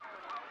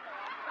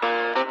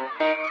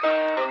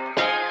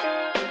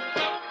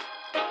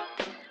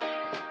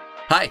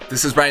Hi,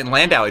 this is Brian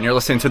Landau, and you're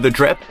listening to The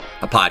Drip,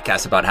 a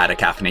podcast about how to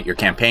caffeinate your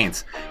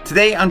campaigns.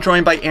 Today, I'm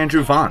joined by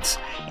Andrew Vance.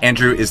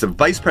 Andrew is the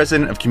Vice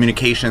President of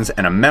Communications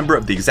and a member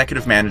of the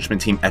executive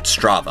management team at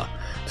Strava,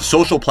 the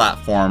social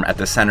platform at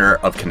the center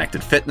of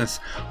connected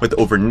fitness, with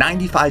over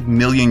 95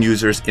 million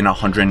users in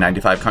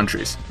 195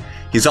 countries.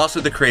 He's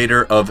also the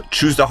creator of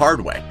Choose the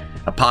Hard Way,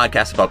 a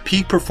podcast about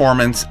peak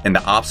performance and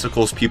the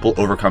obstacles people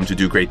overcome to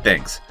do great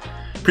things.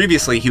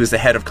 Previously, he was the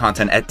head of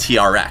content at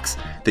TRX,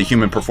 the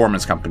human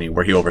performance company,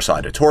 where he oversaw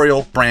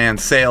editorial, brand,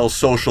 sales,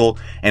 social,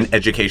 and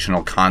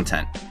educational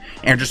content.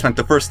 Andrew spent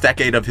the first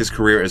decade of his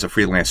career as a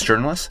freelance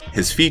journalist.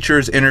 His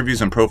features,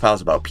 interviews, and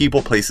profiles about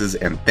people, places,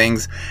 and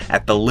things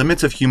at the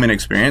limits of human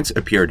experience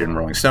appeared in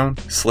Rolling Stone,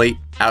 Slate,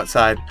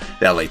 Outside,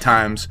 the LA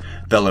Times,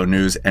 Velo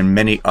News, and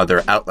many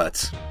other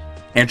outlets.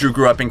 Andrew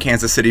grew up in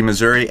Kansas City,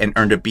 Missouri, and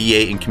earned a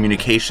BA in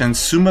Communications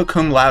summa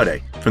cum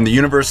laude from the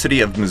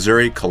University of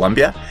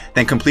Missouri-Columbia,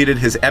 then completed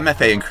his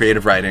MFA in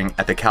Creative Writing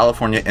at the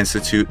California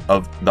Institute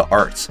of the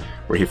Arts,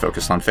 where he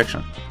focused on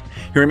fiction.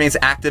 He remains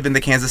active in the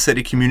Kansas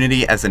City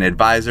community as an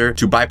advisor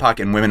to BIPOC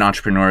and women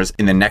entrepreneurs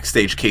in the Next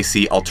Stage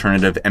KC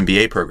Alternative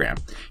MBA program.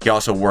 He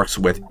also works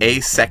with A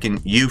Second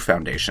U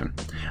Foundation,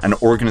 an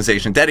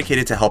organization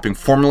dedicated to helping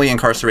formerly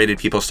incarcerated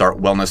people start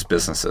wellness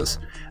businesses.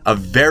 A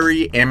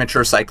very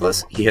amateur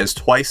cyclist, he has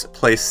twice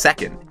placed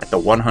second at the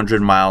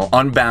 100-mile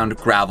Unbound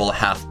Gravel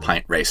Half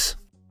Pint Race.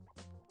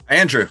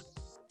 Andrew.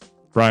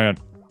 Brian.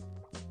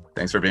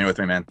 Thanks for being with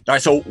me, man. All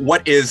right, so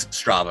what is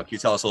Strava? Can you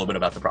tell us a little bit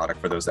about the product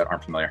for those that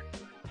aren't familiar?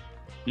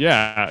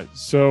 Yeah.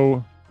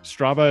 So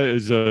Strava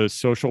is a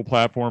social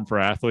platform for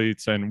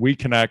athletes, and we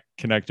connect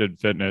connected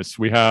fitness.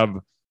 We have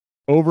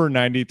over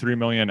 93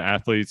 million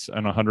athletes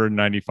in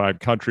 195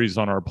 countries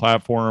on our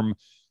platform.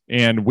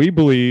 And we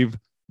believe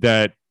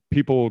that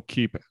people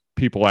keep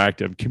people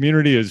active.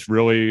 Community is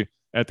really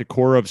at the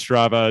core of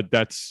Strava.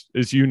 That's,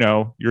 as you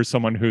know, you're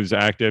someone who's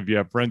active. You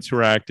have friends who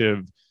are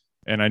active.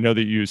 And I know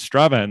that you use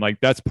Strava. And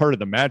that's part of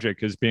the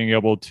magic, is being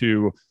able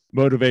to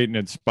motivate and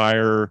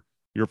inspire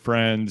your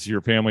friends, your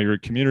family, your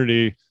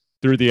community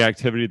through the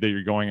activity that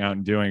you're going out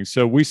and doing.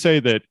 So we say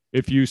that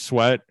if you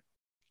sweat,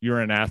 you're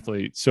an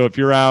athlete. So if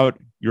you're out,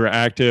 you're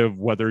active,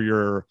 whether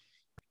you're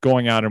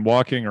going out and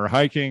walking or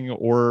hiking,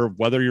 or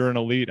whether you're an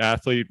elite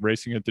athlete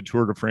racing at the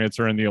Tour de France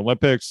or in the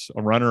Olympics,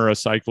 a runner, a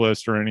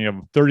cyclist, or any of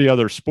 30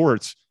 other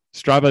sports,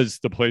 Strava is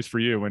the place for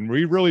you. And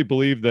we really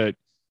believe that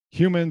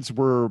humans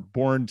were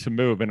born to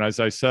move. And as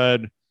I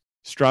said,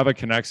 Strava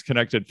connects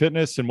connected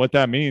fitness. And what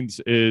that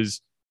means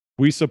is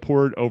we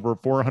support over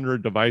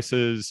 400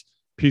 devices,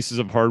 pieces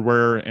of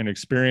hardware, and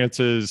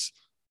experiences.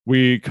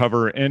 We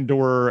cover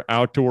indoor,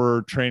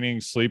 outdoor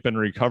training, sleep, and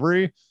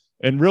recovery.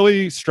 And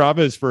really, Strava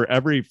is for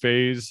every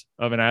phase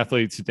of an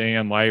athlete's day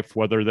in life,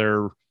 whether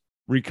they're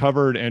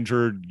recovered,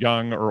 injured,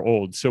 young, or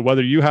old. So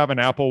whether you have an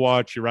Apple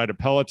Watch, you ride a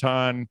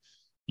Peloton,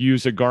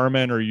 use a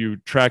Garmin, or you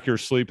track your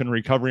sleep and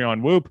recovery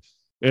on Whoop,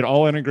 it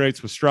all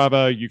integrates with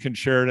Strava. You can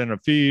share it in a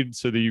feed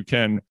so that you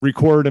can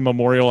record and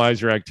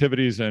memorialize your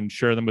activities and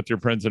share them with your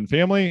friends and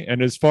family.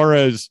 And as far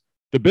as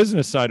the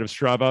business side of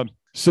Strava,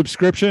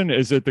 subscription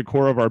is at the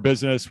core of our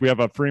business. We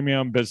have a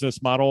freemium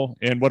business model.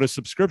 And what a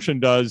subscription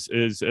does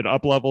is it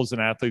up-levels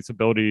an athlete's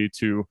ability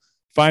to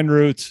find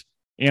routes,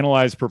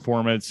 analyze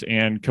performance,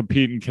 and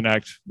compete and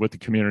connect with the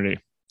community.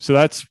 So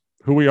that's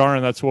who we are,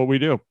 and that's what we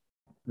do.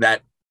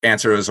 That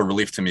answer is a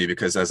relief to me,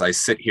 because as I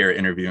sit here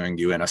interviewing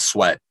you in a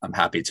sweat, I'm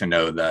happy to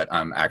know that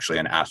I'm actually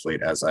an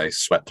athlete as I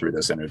sweat through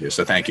this interview.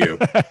 So thank you,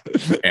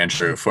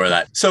 Andrew, for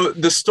that. So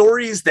the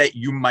stories that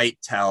you might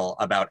tell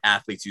about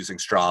athletes using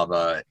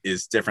Strava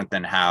is different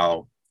than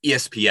how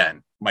ESPN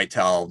might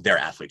tell their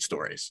athlete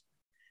stories.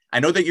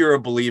 I know that you're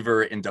a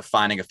believer in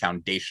defining a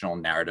foundational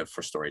narrative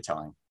for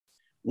storytelling.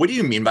 What do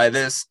you mean by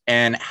this?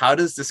 And how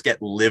does this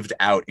get lived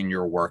out in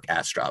your work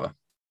at Strava?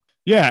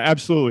 Yeah,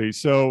 absolutely.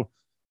 So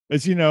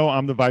as you know,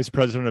 I'm the Vice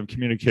President of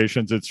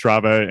Communications at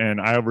Strava,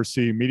 and I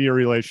oversee media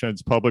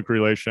relations, public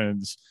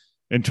relations,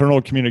 internal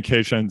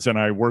communications, and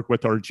I work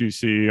with our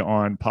GC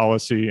on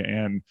policy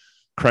and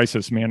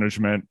crisis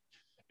management.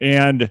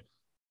 And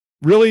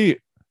really,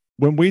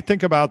 when we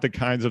think about the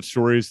kinds of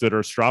stories that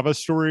are Strava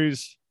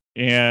stories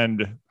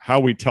and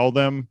how we tell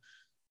them,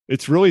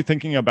 it's really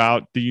thinking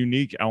about the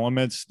unique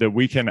elements that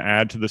we can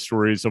add to the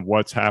stories of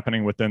what's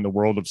happening within the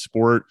world of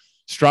sport.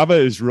 Strava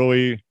is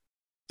really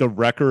the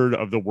record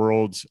of the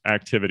world's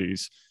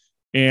activities.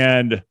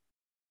 And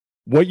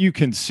what you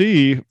can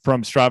see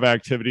from Strava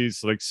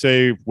activities, like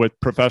say with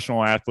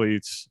professional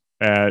athletes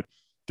at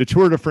the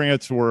Tour de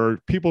France, or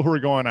people who are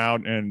going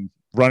out and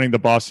running the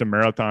Boston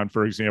Marathon,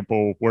 for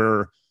example,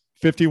 where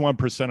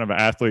 51% of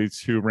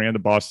athletes who ran the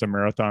Boston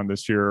Marathon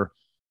this year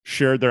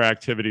shared their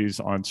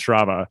activities on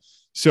Strava.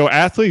 So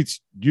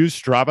athletes use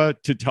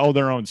Strava to tell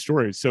their own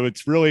stories. So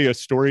it's really a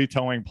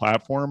storytelling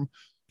platform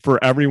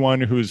for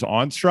everyone who's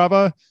on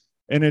Strava.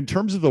 And in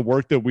terms of the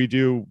work that we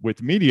do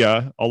with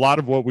media, a lot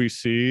of what we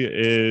see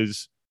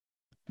is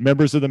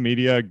members of the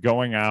media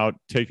going out,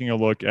 taking a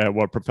look at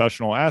what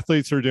professional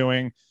athletes are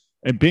doing,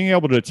 and being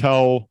able to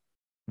tell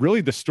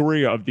really the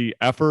story of the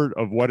effort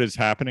of what is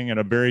happening in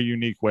a very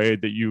unique way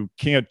that you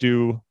can't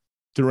do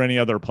through any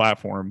other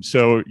platform.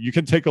 So you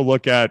can take a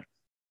look at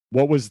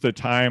what was the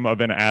time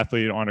of an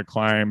athlete on a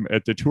climb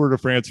at the Tour de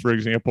France, for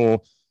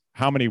example.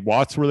 How many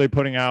watts were they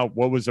putting out?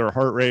 What was their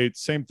heart rate?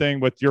 Same thing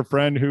with your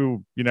friend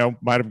who,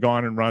 might have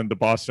gone and run the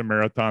Boston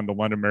Marathon, the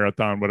London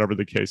Marathon, whatever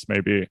the case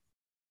may be.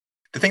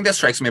 The thing that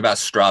strikes me about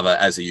Strava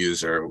as a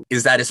user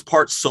is that it's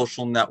part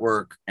social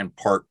network and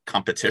part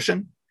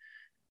competition.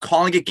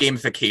 Calling it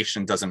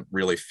gamification doesn't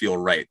really feel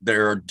right.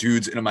 There are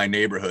dudes in my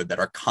neighborhood that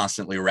are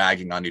constantly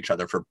ragging on each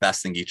other for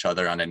besting each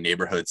other on a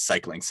neighborhood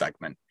cycling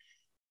segment.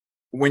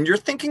 When you're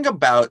thinking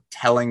about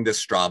telling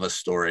this Strava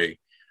story,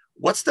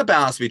 what's the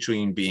balance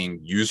between being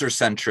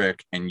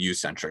user-centric and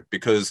you-centric?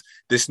 Because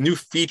this new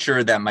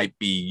feature that might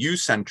be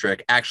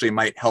you-centric actually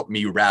might help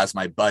me razz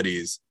my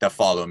buddies that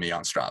follow me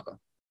on Strava.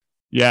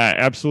 Yeah,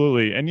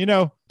 absolutely.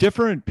 And,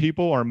 different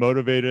people are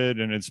motivated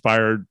and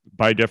inspired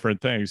by different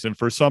things. And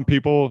for some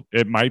people,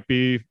 it might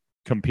be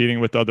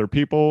competing with other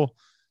people.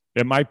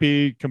 It might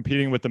be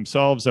competing with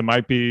themselves. It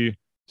might be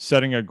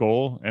setting a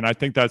goal. And I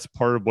think that's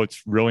part of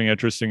what's really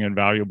interesting and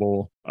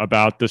valuable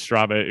about the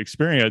Strava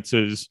experience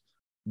is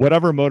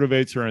whatever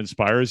motivates or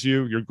inspires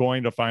you, you're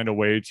going to find a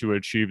way to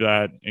achieve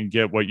that and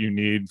get what you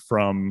need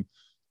from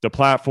the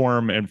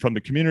platform and from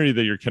the community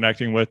that you're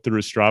connecting with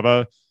through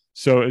Strava.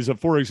 So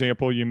for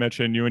example, you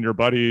mentioned you and your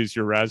buddies,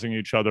 you're razzing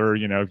each other.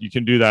 You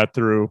can do that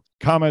through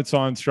comments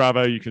on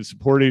Strava. You can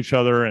support each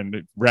other.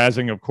 And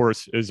razzing, of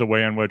course, is a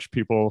way in which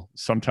people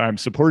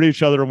sometimes support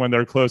each other when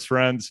they're close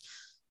friends.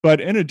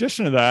 But in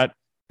addition to that,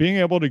 being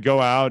able to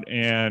go out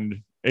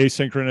and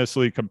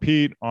asynchronously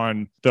compete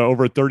on the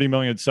over 30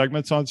 million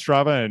segments on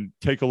Strava and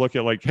take a look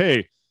at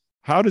hey,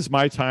 how does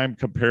my time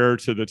compare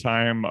to the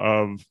time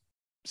of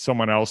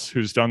someone else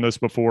who's done this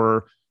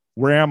before?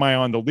 Where am I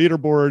on the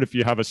leaderboard? If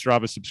you have a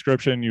Strava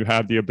subscription, you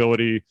have the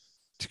ability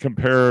to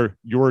compare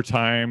your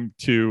time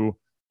to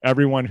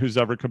everyone who's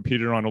ever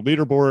competed on a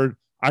leaderboard.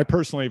 I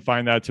personally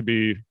find that to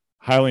be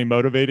highly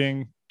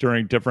motivating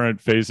during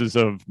different phases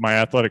of my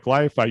athletic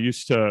life. I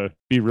used to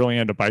be really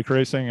into bike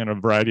racing in a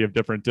variety of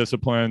different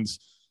disciplines.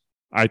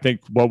 I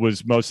think what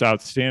was most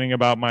outstanding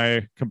about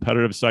my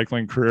competitive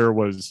cycling career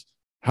was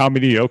how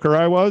mediocre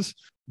I was.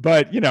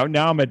 But,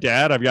 now I'm a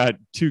dad. I've got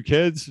 2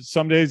 kids.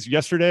 Some days,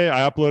 yesterday,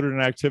 I uploaded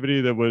an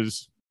activity that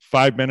was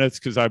 5 minutes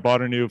because I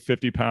bought a new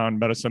 50-pound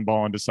medicine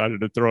ball and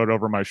decided to throw it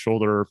over my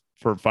shoulder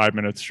for 5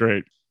 minutes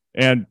straight.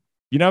 And,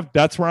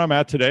 that's where I'm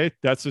at today.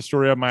 That's the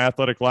story of my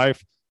athletic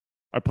life.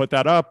 I put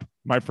that up.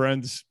 My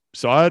friends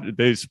saw it.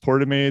 They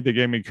supported me. They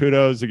gave me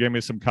kudos. They gave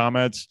me some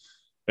comments.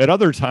 At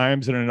other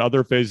times and in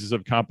other phases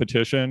of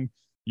competition,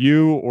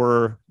 you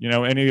or,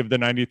 any of the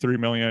 93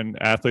 million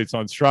athletes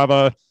on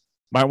Strava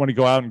might want to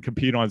go out and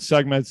compete on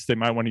segments. They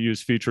might want to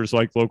use features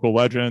like local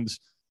legends.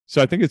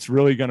 So I think it's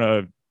really going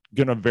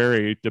to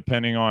vary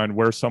depending on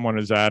where someone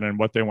is at and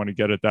what they want to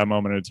get at that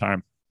moment in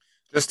time.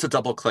 Just to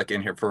double click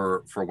in here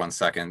for 1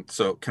 second.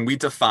 So can we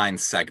define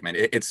segment?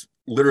 It's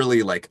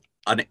literally like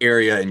an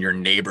area in your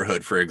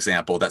neighborhood, for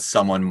example, that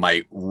someone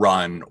might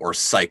run or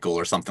cycle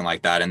or something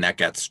like that, and that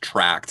gets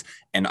tracked,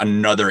 and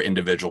another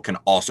individual can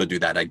also do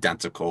that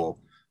identical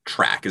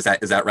track. Is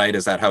that right?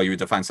 Is that how you would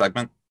define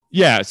segment?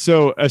 Yeah.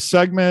 So a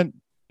segment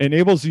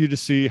enables you to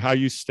see how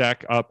you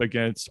stack up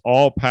against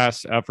all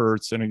past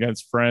efforts and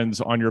against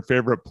friends on your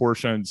favorite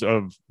portions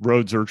of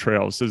roads or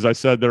trails. As I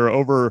said, there are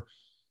over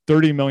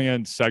 30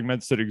 million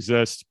segments that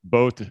exist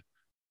both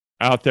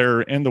out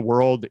there in the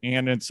world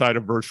and inside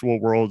of virtual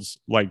worlds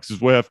like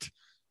Zwift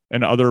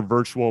and other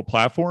virtual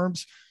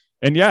platforms.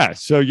 And yeah,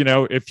 so,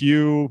 if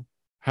you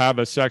have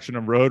a section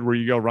of road where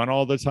you go run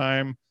all the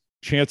time,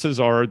 chances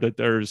are that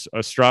there's a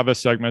Strava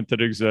segment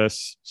that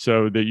exists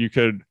so that you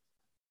could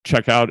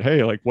check out,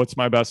 hey, what's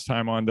my best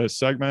time on this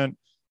segment?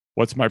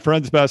 What's my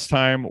friend's best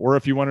time? Or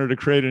if you wanted to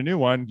create a new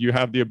one, you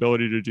have the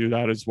ability to do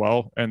that as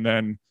well. And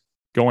then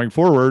going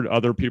forward,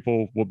 other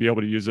people will be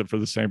able to use it for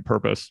the same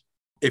purpose.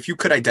 If you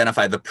could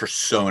identify the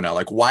persona,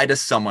 why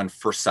does someone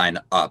first sign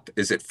up?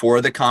 Is it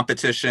for the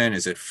competition?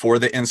 Is it for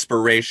the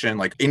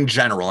inspiration? In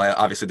general,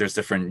 obviously there's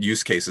different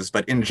use cases,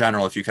 but in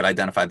general, if you could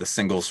identify the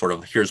single sort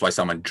of, here's why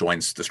someone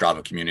joins the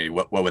Strava community,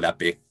 what would that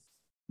be?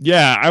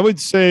 Yeah, I would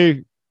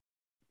say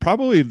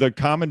probably the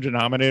common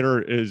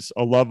denominator is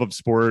a love of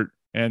sport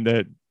and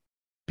that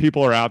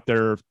people are out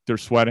there, they're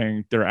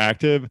sweating, they're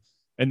active,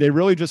 and they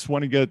really just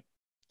want to get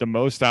the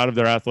most out of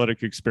their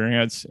athletic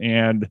experience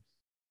and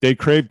they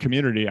crave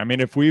community. I mean,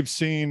 if we've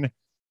seen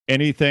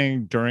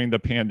anything during the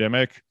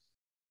pandemic,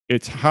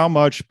 it's how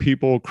much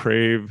people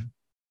crave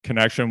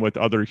connection with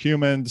other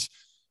humans.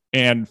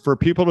 And for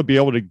people to be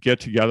able to get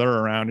together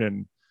around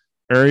an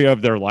area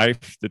of their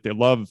life that they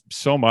love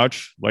so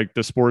much, like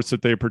the sports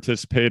that they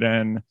participate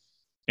in,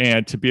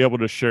 and to be able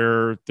to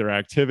share their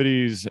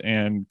activities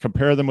and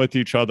compare them with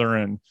each other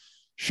and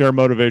share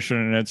motivation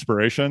and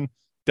inspiration,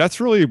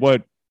 that's really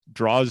what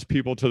draws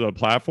people to the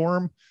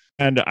platform.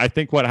 And I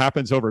think what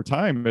happens over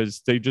time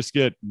is they just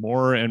get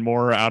more and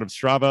more out of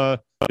Strava.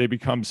 They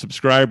become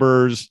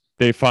subscribers.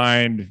 They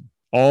find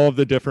all of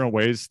the different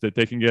ways that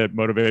they can get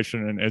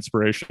motivation and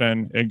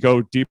inspiration and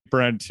go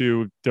deeper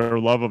into their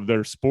love of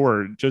their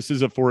sport. Just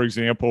as a, for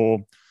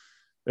example,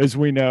 as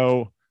we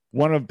know,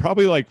 one of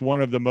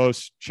the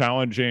most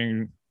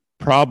challenging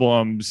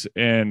problems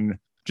in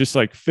just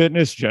like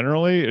fitness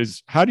generally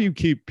is how do you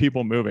keep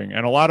people moving?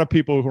 And a lot of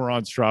people who are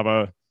on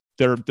Strava,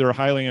 they're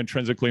highly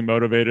intrinsically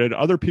motivated.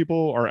 Other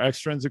people are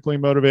extrinsically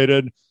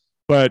motivated,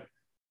 but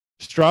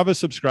Strava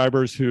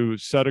subscribers who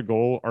set a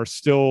goal are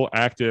still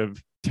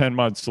active 10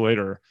 months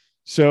later.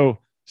 So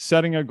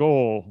setting a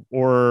goal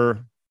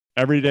or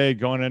every day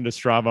going into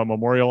Strava,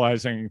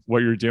 memorializing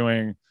what you're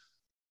doing,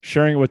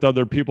 sharing it with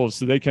other people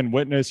so they can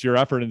witness your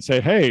effort and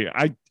say, hey,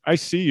 I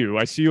see you.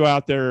 I see you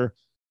out there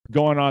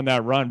going on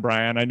that run,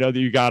 Brian. I know that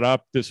you got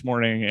up this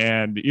morning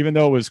and even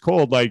though it was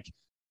cold, like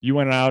you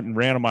went out and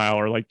ran a mile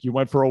or like you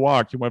went for a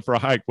walk, you went for a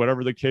hike,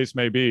 whatever the case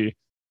may be.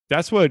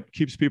 That's what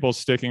keeps people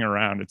sticking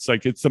around. It's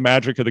like, it's the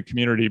magic of the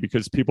community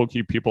because people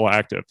keep people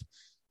active.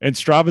 And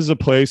Strava is a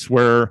place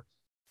where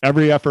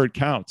every effort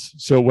counts.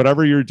 So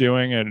whatever you're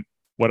doing in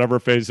whatever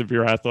phase of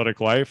your athletic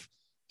life,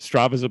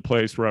 Strava is a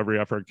place where every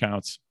effort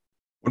counts.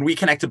 When we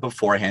connected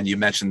beforehand, you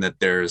mentioned that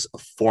there's a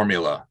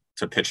formula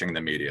to pitching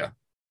the media.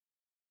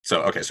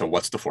 So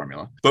what's the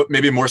formula? But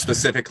maybe more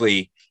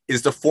specifically,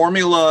 is the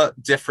formula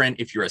different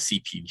if you're a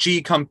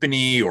CPG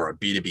company or a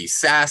B2B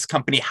SaaS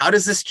company? How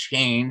does this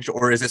change?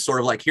 Or is it sort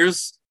of like,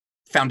 here's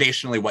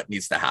foundationally what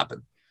needs to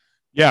happen?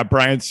 Yeah,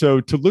 Brian. So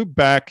to loop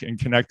back and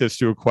connect this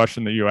to a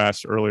question that you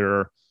asked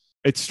earlier,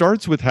 it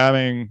starts with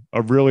having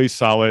a really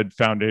solid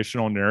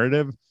foundational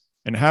narrative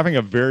and having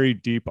a very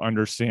deep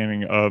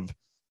understanding of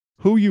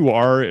who you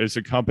are as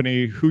a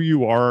company, who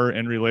you are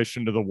in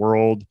relation to the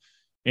world,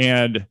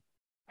 and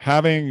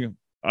having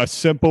a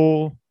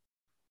simple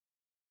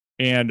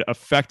and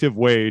effective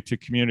way to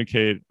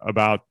communicate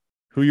about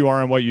who you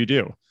are and what you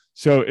do.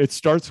 So it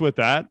starts with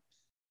that.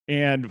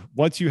 And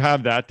once you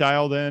have that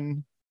dialed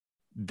in,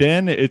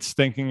 then it's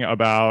thinking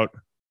about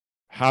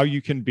how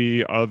you can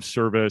be of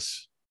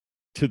service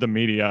to the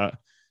media.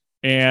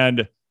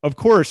 And of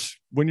course,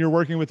 when you're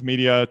working with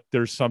media,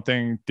 there's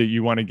something that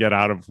you want to get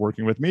out of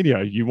working with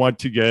media. You want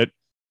to get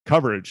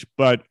coverage,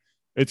 but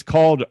it's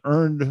called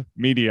earned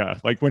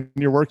media. Like when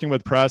you're working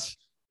with press,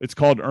 it's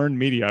called earned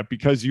media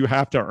because you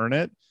have to earn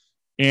it.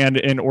 And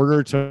in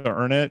order to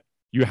earn it,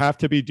 you have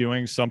to be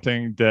doing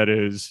something that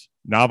is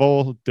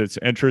novel, that's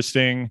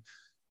interesting.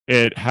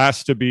 It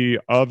has to be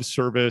of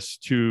service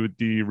to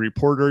the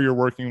reporter you're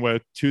working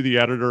with, to the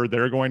editor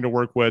they're going to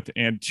work with,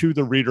 and to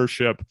the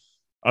readership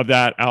of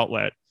that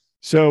outlet.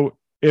 So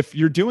if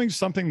you're doing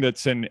something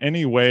that's in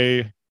any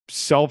way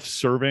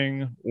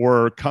self-serving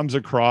or comes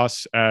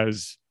across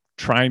as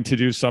trying to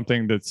do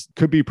something that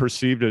could be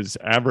perceived as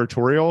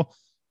advertorial,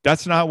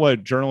 that's not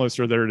what journalists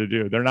are there to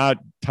do. They're not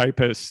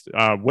typists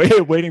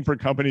waiting for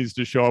companies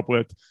to show up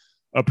with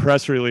a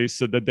press release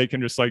so that they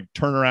can just like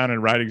turn around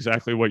and write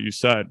exactly what you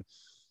said.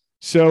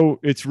 So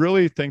it's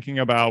really thinking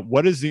about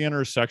what is the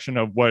intersection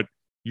of what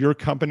your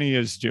company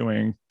is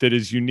doing that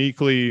is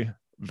uniquely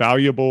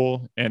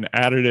valuable and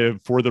additive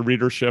for the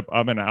readership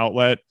of an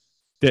outlet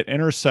that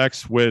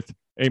intersects with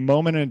a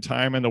moment in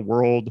time in the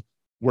world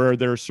where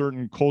there are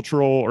certain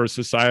cultural or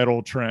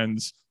societal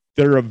trends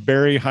that are of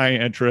very high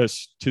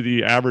interest to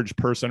the average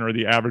person or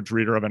the average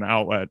reader of an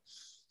outlet.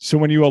 So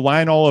when you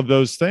align all of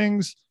those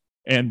things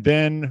and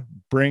then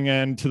bring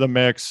into the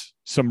mix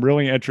some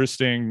really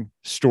interesting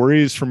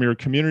stories from your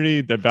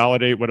community that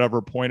validate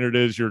whatever point it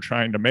is you're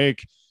trying to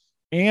make,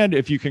 and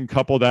if you can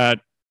couple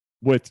that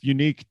with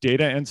unique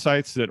data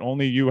insights that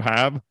only you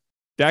have,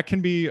 that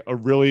can be a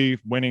really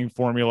winning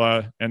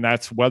formula. And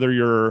that's whether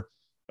you're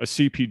a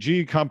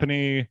CPG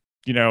company,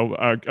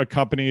 a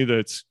company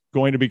that's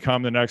going to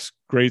become the next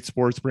great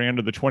sports brand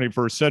of the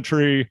 21st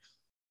century,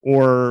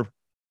 or,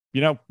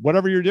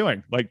 whatever you're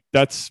doing. Like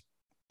that's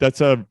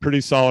a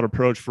pretty solid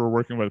approach for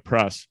working with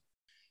press.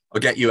 I'll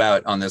get you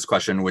out on this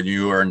question. When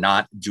you are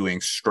not doing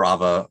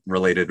Strava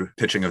related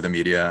pitching of the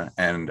media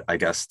and I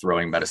guess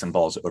throwing medicine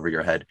balls over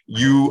your head,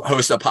 you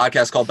host a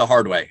podcast called The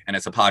Hard Way, and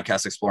it's a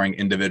podcast exploring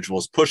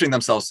individuals pushing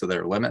themselves to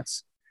their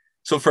limits.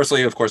 So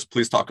firstly, of course,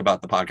 please talk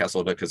about the podcast a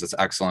little bit because it's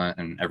excellent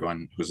and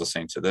everyone who's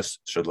listening to this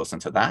should listen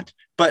to that.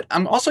 But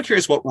I'm also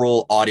curious what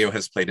role audio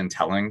has played in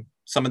telling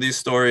some of these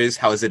stories.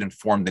 How has it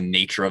informed the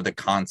nature of the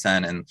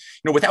content? And,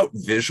 without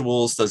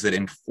visuals, does it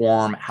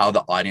inform how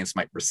the audience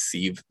might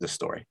receive the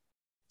story?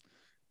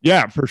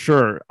 Yeah, for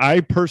sure. I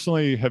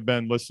personally have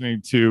been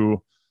listening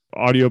to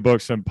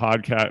audiobooks and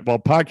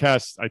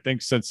podcasts, I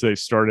think, since they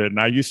started. And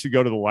I used to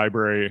go to the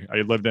library.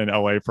 I lived in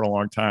LA for a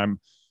long time.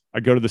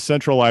 I go to the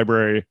Central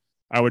Library.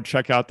 I would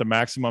check out the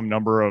maximum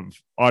number of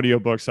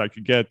audiobooks I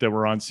could get that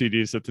were on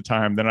CDs at the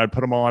time. Then I'd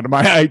put them all onto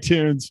my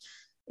iTunes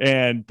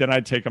and then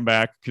I'd take them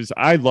back because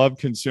I love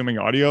consuming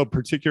audio,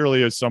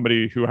 particularly as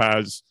somebody who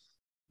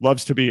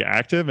loves to be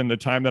active. And the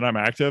time that I'm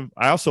active,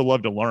 I also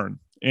love to learn.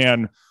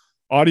 And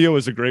audio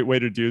is a great way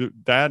to do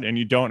that. And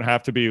you don't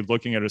have to be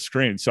looking at a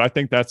screen. So I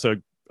think that's a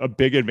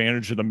big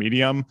advantage of the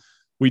medium.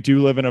 We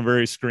do live in a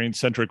very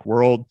screen-centric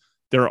world.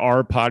 There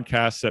are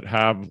podcasts that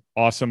have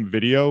awesome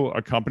video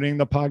accompanying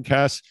the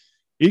podcast.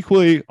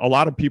 Equally, a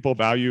lot of people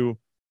value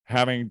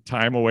having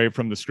time away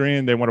from the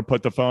screen. They want to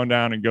put the phone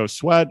down and go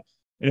sweat.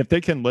 And if they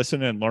can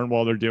listen and learn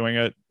while they're doing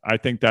it, I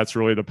think that's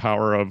really the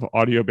power of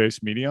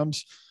audio-based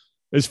mediums.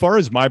 As far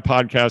as my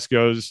podcast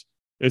goes,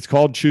 it's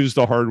called Choose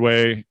the Hard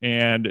Way,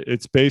 and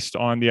it's based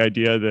on the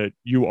idea that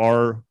you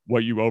are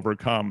what you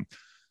overcome.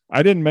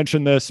 I didn't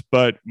mention this,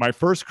 but my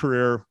first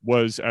career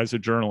was as a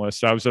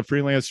journalist. I was a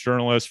freelance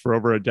journalist for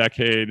over a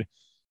decade,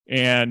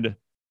 and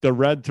the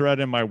red thread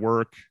in my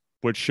work,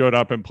 which showed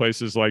up in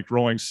places like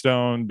Rolling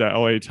Stone, the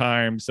LA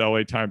Times,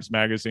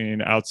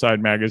 Magazine,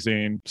 Outside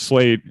Magazine,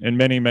 Slate, and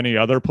many, many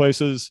other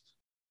places,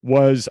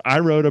 was I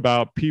wrote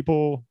about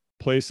people,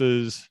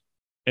 places,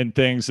 and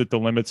things at the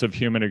limits of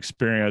human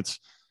experience.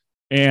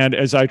 And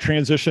as I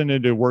transitioned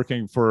into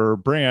working for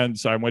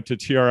brands, I went to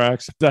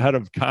TRX, the head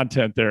of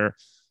content there,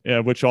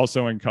 which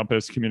also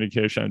encompassed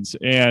communications.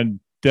 And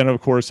then,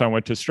 of course, I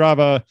went to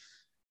Strava.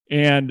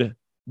 And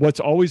what's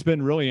always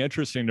been really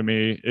interesting to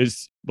me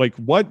is like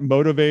what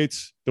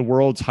motivates the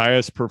world's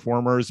highest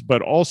performers,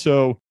 but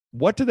also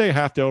what do they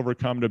have to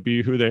overcome to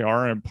be who they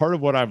are? And part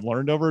of what I've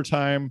learned over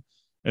time,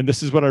 and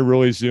this is what I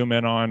really zoom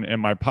in on in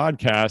my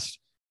podcast,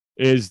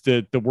 is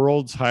that the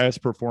world's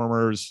highest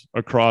performers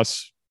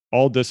across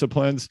all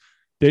disciplines,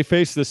 they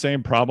face the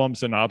same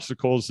problems and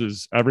obstacles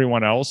as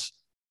everyone else.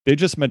 They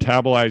just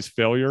metabolize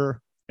failure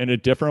in a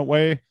different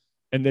way,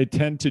 and they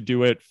tend to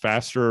do it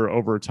faster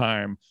over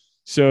time.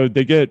 So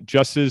they get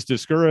just as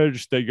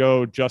discouraged, they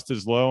go just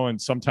as low and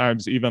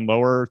sometimes even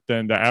lower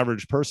than the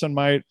average person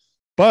might,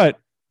 but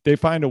they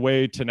find a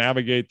way to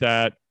navigate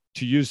that,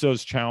 to use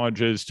those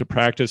challenges, to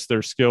practice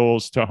their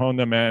skills, to hone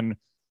them in,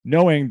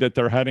 knowing that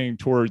they're heading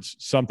towards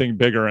something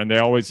bigger, and they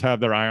always have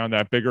their eye on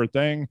that bigger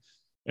thing.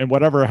 And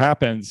whatever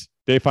happens,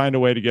 they find a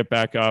way to get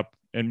back up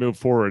and move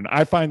forward. And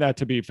I find that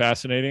to be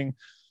fascinating.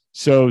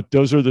 So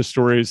those are the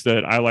stories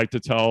that I like to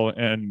tell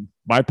in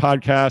my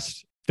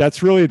podcast.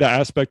 That's really the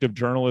aspect of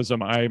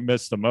journalism I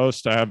miss the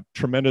most. I have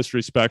tremendous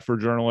respect for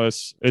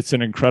journalists. It's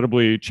an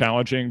incredibly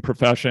challenging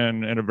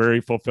profession and a very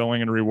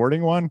fulfilling and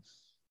rewarding one.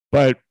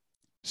 But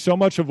so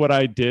much of what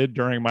I did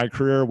during my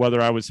career,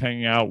 whether I was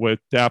hanging out with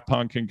Daft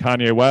Punk and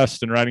Kanye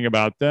West and writing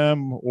about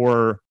them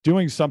or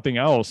doing something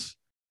else,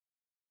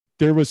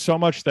 there was so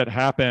much that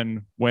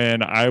happened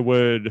when I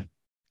would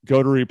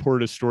go to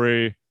report a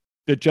story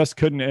that just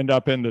couldn't end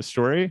up in the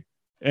story.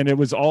 And it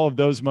was all of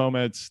those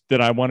moments that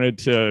I wanted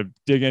to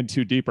dig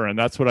into deeper. And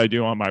that's what I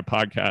do on my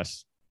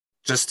podcast.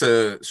 Just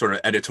to sort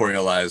of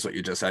editorialize what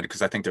you just said,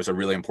 because I think there's a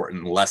really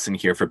important lesson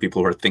here for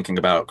people who are thinking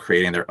about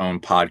creating their own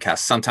podcast.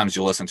 Sometimes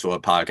you listen to a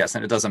podcast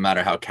and it doesn't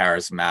matter how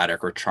charismatic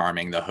or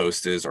charming the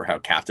host is or how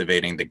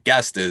captivating the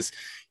guest is.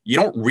 You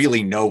don't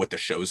really know what the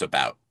show's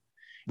about.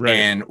 Right.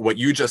 And what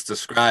you just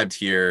described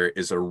here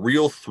is a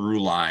real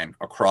through line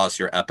across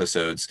your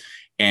episodes.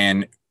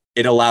 And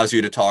it allows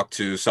you to talk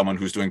to someone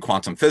who's doing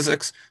quantum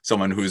physics,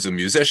 someone who's a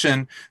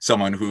musician,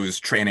 someone who's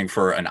training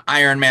for an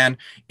Ironman.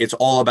 It's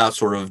all about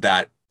sort of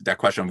that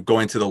question of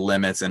going to the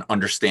limits and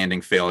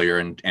understanding failure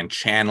and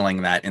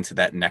channeling that into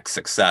that next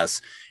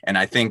success. And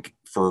I think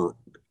for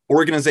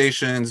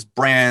organizations,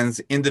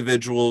 brands,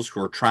 individuals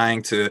who are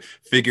trying to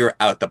figure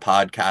out the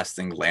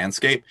podcasting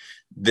landscape,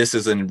 this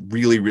is a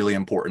really, really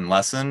important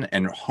lesson,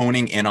 and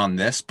honing in on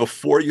this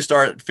before you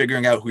start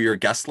figuring out who your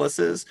guest list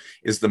is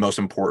the most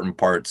important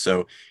part.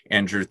 So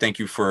Andrew, thank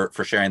you for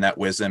sharing that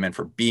wisdom and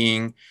for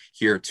being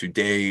here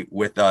today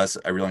with us.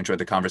 I really enjoyed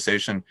the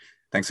conversation.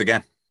 Thanks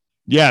again.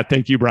 Yeah,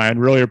 thank you, Brian.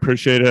 Really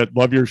appreciate it.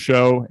 Love your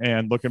show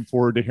and looking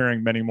forward to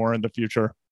hearing many more in the future.